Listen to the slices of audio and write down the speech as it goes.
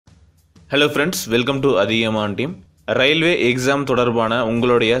Hello friends, welcome to Athiyaman team. Railway exam தொடர்பான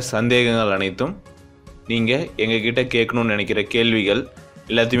உங்களுடைய சந்தேகங்கள் அனைத்தும் நீங்க எங்க கிட்ட கேட்கணும்னு நினைக்கிற கேள்விகள்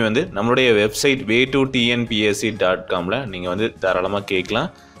எல்லாத்தையுமே வந்து நம்மளுடைய வெப்சைட் way2tnpsc.com ல நீங்க வந்து தாராளமா கேட்கலாம்.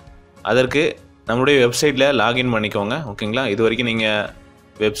 அதற்கு நம்மளுடைய வெப்சைட்ல லாகின் பண்ணிக்கோங்க. ஓகேங்களா? இதுவரைக்கும் நீங்க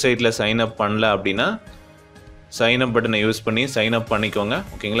வெப்சைட்ல சைன் அப் பண்ணல அப்படினா சைன் அப் பட்டனை யூஸ் பண்ணி சைன் அப் பண்ணிக்கோங்க.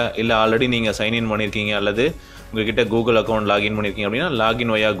 ஓகேங்களா? இல்ல ஆல்ரெடி நீங்க சைன் இன் பண்ணிருக்கீங்க அல்லது உங்ககிட்ட கூகுள் அக்கவுண்ட் லாகின் பண்ணிருக்கீங்க அப்படினா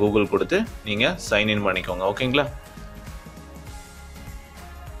லாகின் வயா கூகுள் கொடுத்து நீங்க சைன் இன் பண்ணிக்கோங்க. ஓகேங்களா?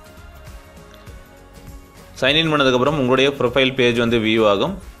 சைன் இன் பண்ணதுக்கு அப்புறம் உங்களுடைய ப்ரொஃபைல் பேஜ் வந்து வியூ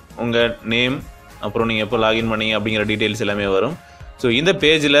ஆகும். உங்க நேம் அப்புறம் நீங்க எப்போ லாகின் பண்ணீங்க அப்படிங்கிற டீடைல்ஸ் எல்லாமே வரும். ஸோ இந்த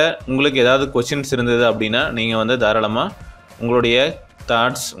பேஜில் உங்களுக்கு ஏதாவது கொஸ்டின்ஸ் இருந்தது அப்படின்னா நீங்கள் வந்து தாராளமாக உங்களுடைய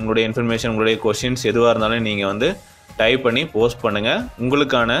தாட்ஸ், உங்களுடைய இன்ஃபர்மேஷன், உங்களுடைய கொஸ்டின்ஸ் எதுவாக இருந்தாலும் நீங்கள் வந்து டைப் பண்ணி போஸ்ட் பண்ணுங்கள்.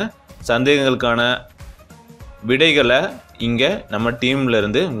 உங்களுக்கான சந்தேகங்களுக்கான விடைகளை இங்கே நம்ம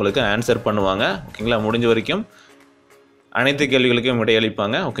டீம்லேருந்து உங்களுக்கு ஆன்சர் பண்ணுவாங்க. ஓகேங்களா? முடிஞ்ச வரைக்கும் அனைத்து கேள்விகளுக்கும்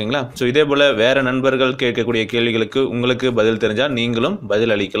விடையளிப்பாங்க. ஓகேங்களா? ஸோ இதே போல் வேறு நண்பர்கள் கேட்கக்கூடிய கேள்விகளுக்கு உங்களுக்கு பதில் தெரிஞ்சால் நீங்களும்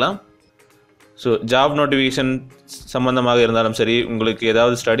பதில் அளிக்கலாம். ஸோ ஜாப் நோட்டிஃபிகேஷன் சம்மந்தமாக இருந்தாலும் சரி, உங்களுக்கு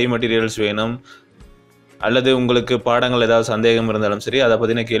ஏதாவது ஸ்டடி மெட்டீரியல்ஸ் வேணும் அல்லது உங்களுக்கு பாடங்கள் ஏதாவது சந்தேகம் இருந்தாலும் சரி, அதை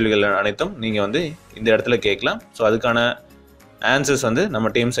பற்றின கேள்விகள் அனைத்தும் நீங்கள் வந்து இந்த இடத்துல கேட்கலாம். ஸோ அதுக்கான ஆன்சர்ஸ் வந்து நம்ம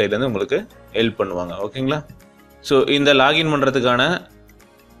டீம் சைட்லேருந்து உங்களுக்கு ஹெல்ப் பண்ணுவாங்க. ஓகேங்களா? ஸோ இந்த லாகின் பண்ணுறதுக்கான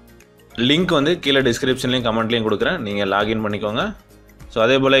லிங்க் வந்து கீழே டிஸ்கிரிப்ஷன்லேயும் கமெண்ட்லேயும் கொடுக்குறேன். நீங்கள் லாகின் பண்ணிக்கோங்க. ஸோ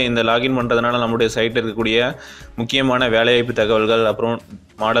அதே போல் இந்த லாகின் பண்ணுறதுனால நம்மளுடைய சைட்டில் இருக்கக்கூடிய முக்கியமான வேலைவாய்ப்பு தகவல்கள், அப்புறம்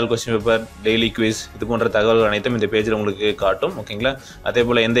model question paper, daily quiz, இது போன்ற தகவல்கள் அனைத்தும் இந்த பேஜில் உங்களுக்கு காட்டும். ஓகேங்களா? அதே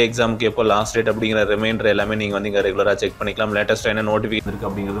போல் எந்த எக்ஸாமுக்கு எப்போ லாஸ்ட் டேட் அப்படிங்கிற ரிமைண்டர் எல்லாமே நீங்கள் வந்து இங்கே ரெகுலராக செக் பண்ணிக்கலாம். லேட்டஸ்ட்டாக என்ன நோட்டிஃபிகேஷன்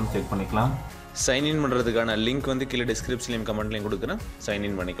இருக்குது அப்படிங்கிறதும் செக் பண்ணிக்கலாம். சைன்இன் பண்ணுறதுக்கான லிங்க் வந்து கீழே டிஸ்கிரிப்ஷன்லேயும் கமெண்ட்லேயும் கொடுக்குறேன்.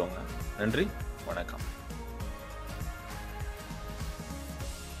 சைன்இன் பண்ணிக்கோங்க. நன்றி, வணக்கம்.